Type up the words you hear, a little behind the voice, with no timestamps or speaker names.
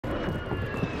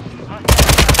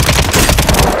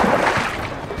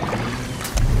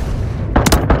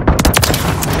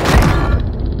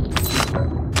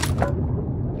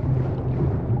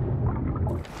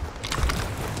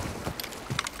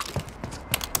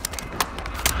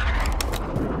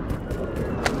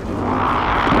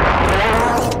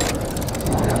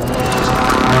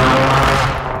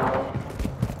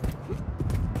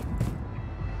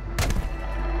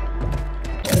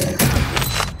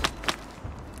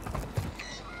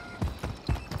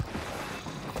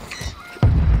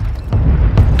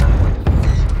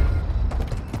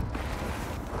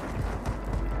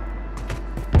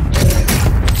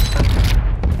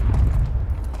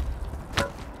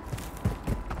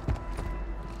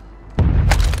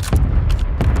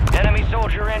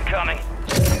Soldier incoming.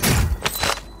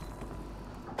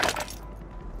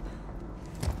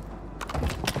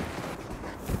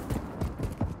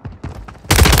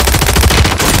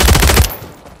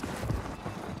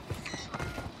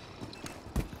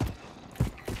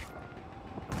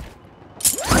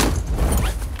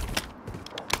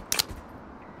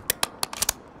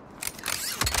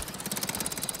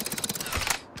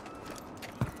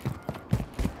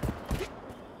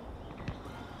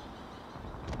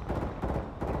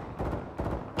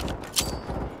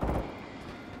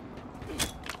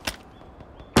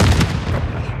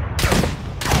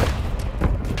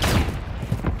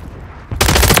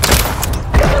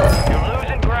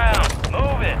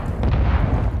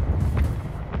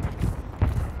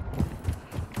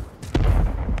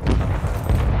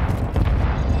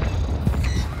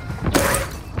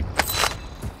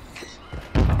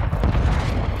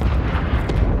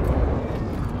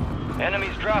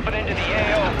 Enemies dropping into the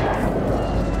AO.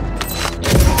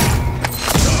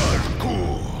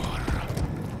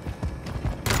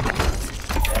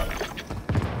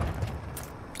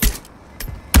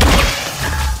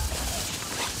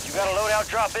 You got a loadout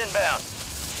drop inbound.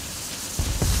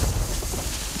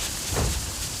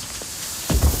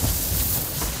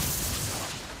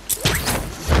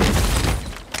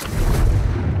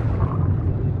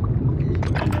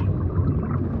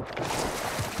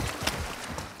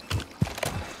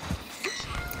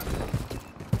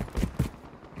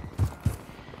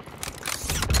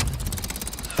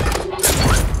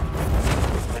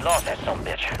 Lost that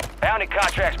sumbitch. Bounty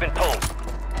contract's been pulled.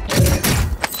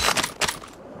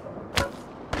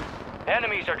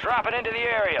 Enemies are dropping into the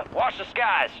area. Watch the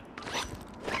skies.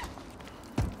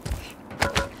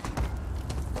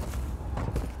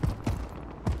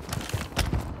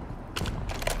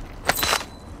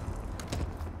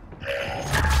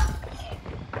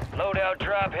 Loadout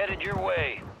drop headed your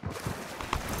way.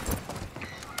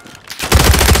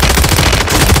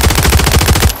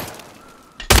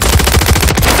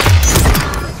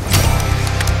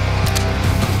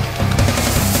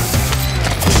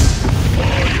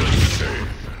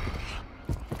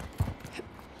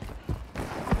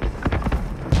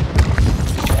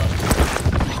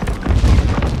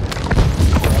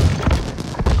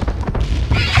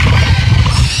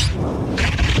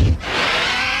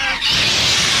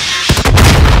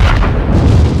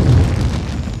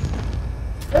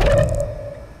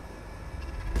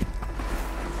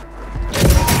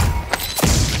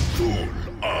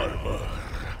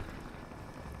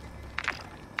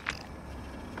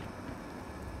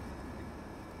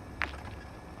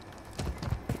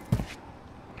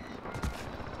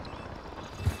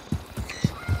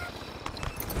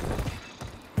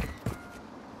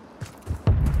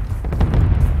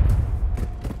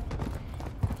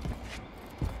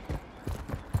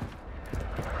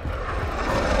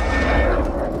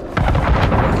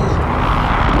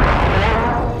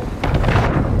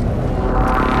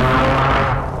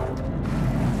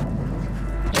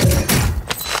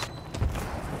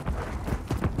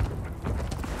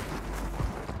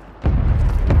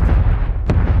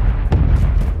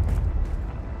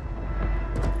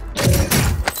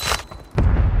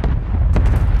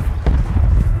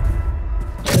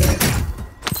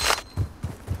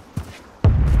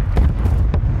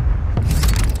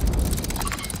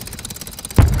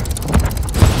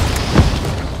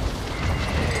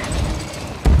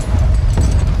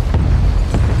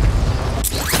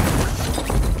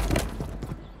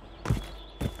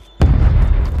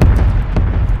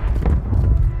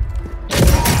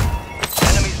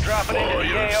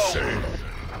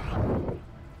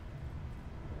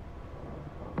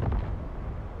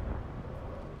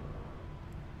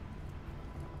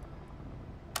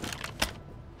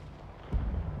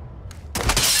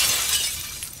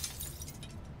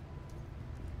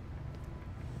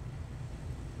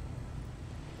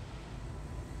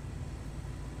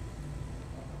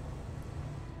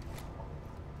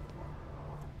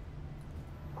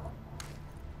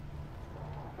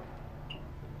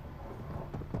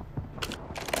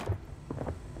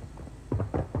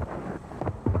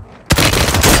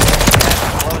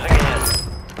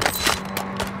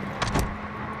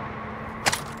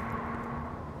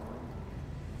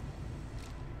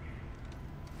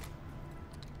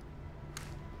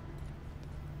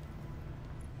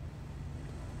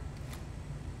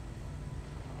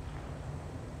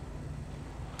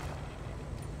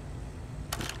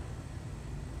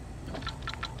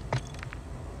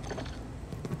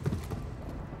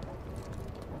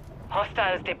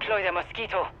 Hostiles deploy the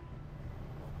Mosquito.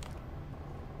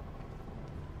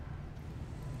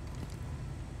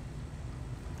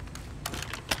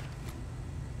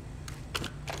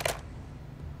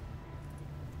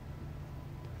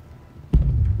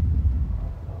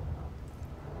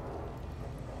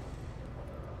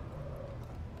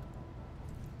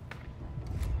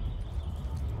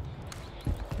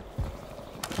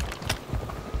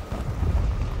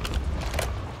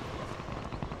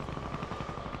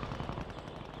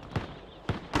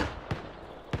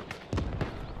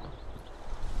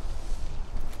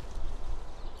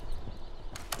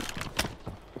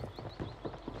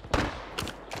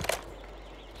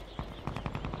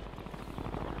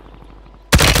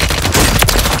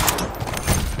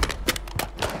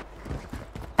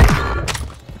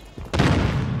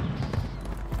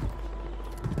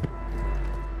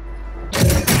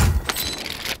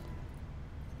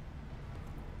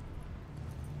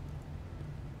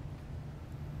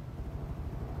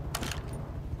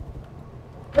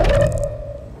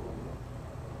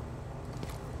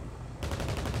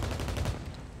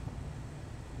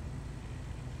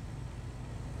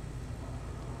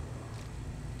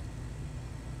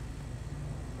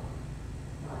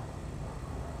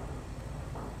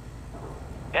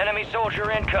 Enemy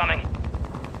soldier incoming.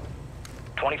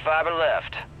 25 are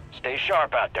left. Stay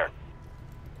sharp out there.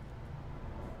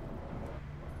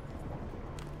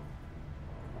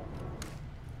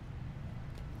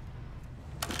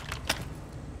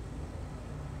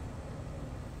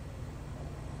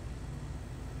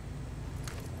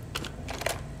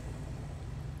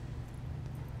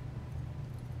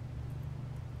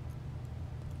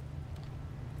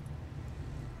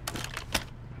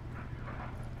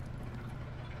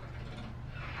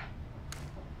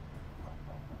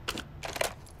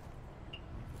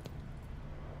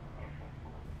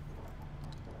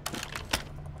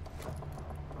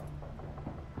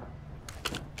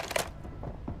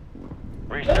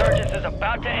 Resurgence is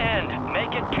about to end.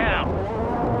 Make it count.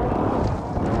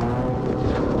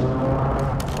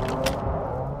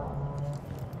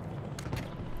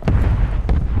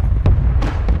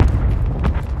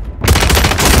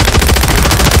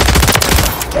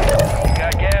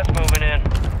 Got gas moving in.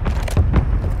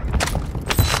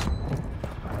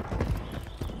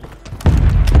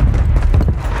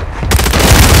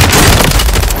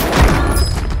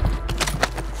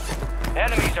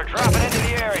 Enemies are dropping into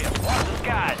the area. Watch the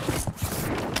skies.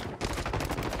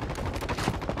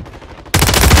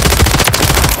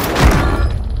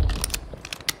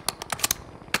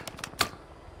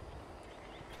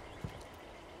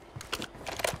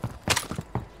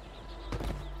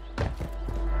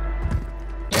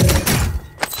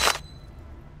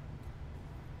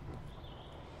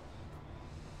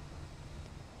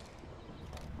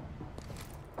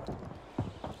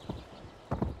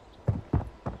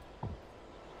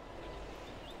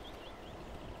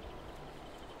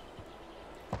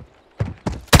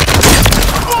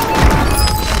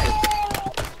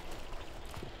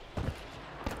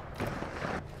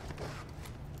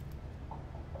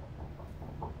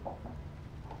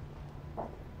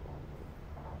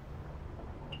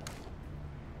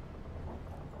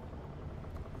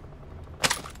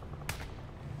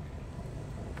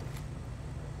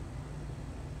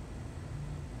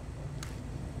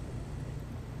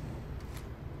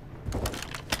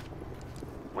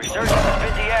 Resurgence has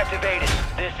been deactivated.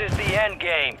 This is the end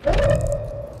game.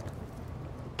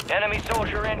 Enemy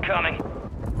soldier incoming.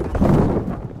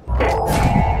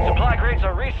 Supply crates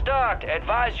are restocked.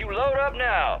 Advise you load up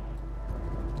now.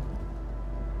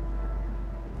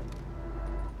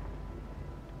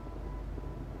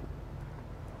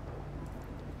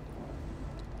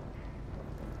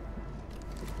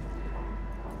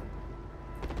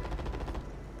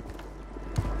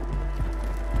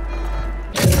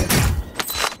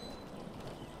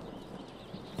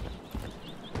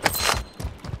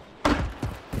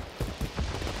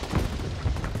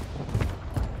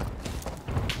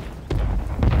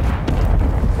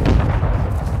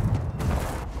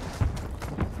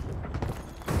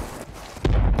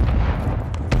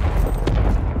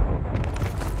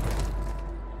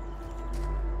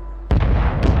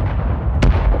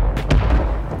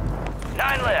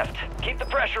 Keep the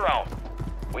pressure on.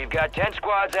 We've got 10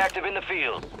 squads active in the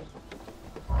field.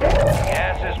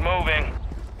 Gas is moving.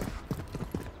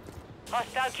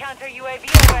 Hostile counter UAV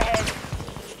overhead.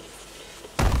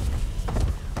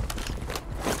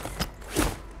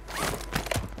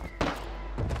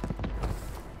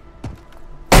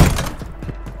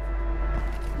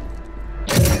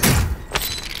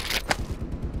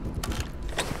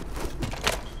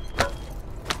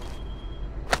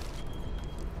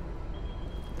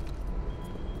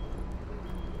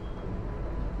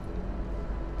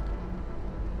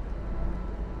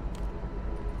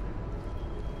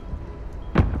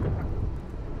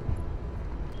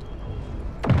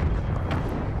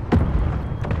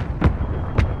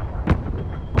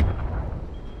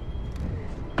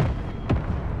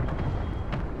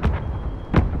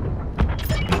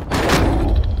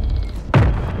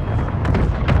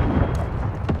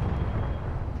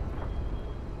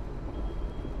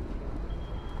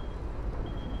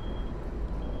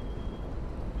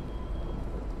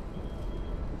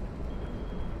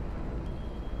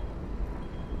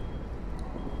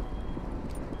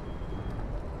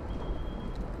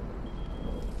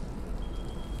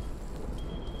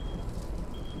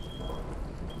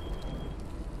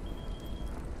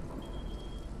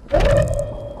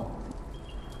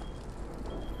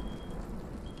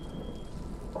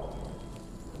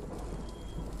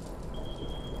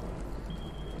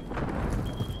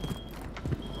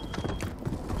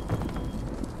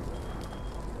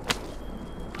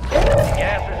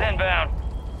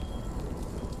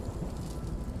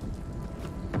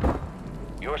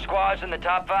 Your squad's in the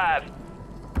top 5.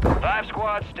 5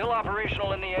 squads still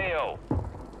operational in the AO.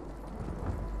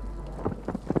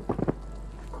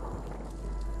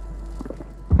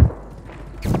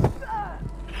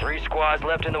 Three squads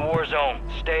left in the war zone.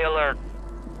 Stay alert.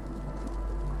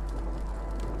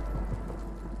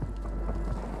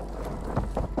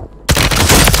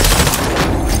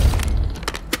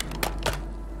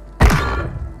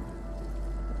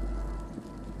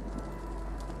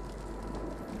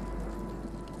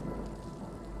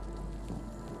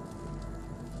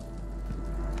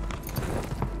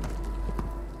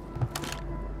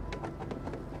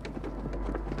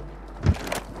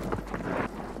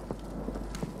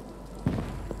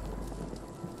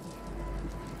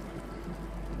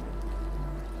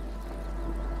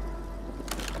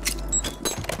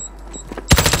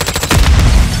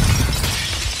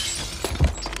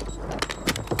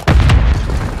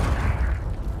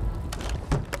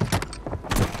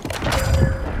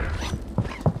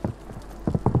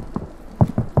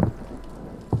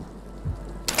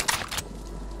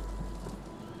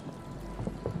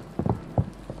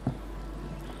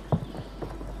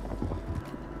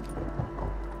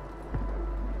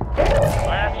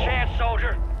 Last chance,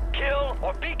 soldier. Kill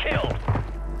or be killed.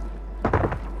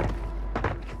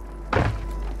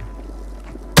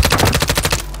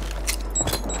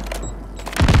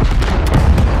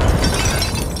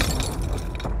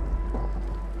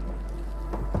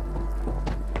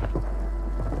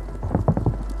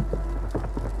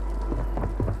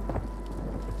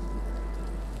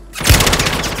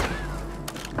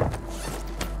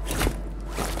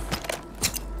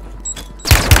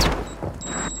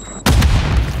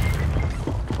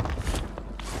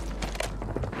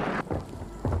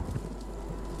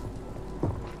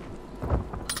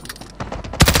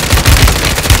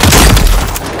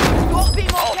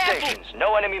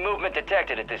 No enemy movement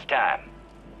detected at this time.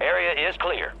 Area is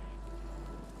clear.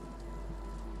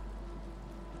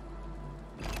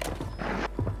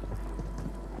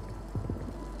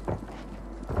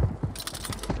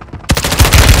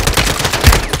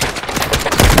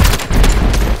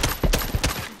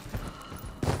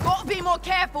 Gotta be more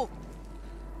careful.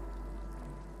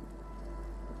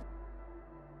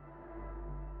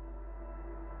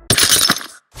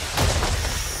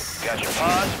 Got your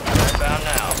pods? Inbound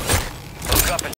now. Hook up and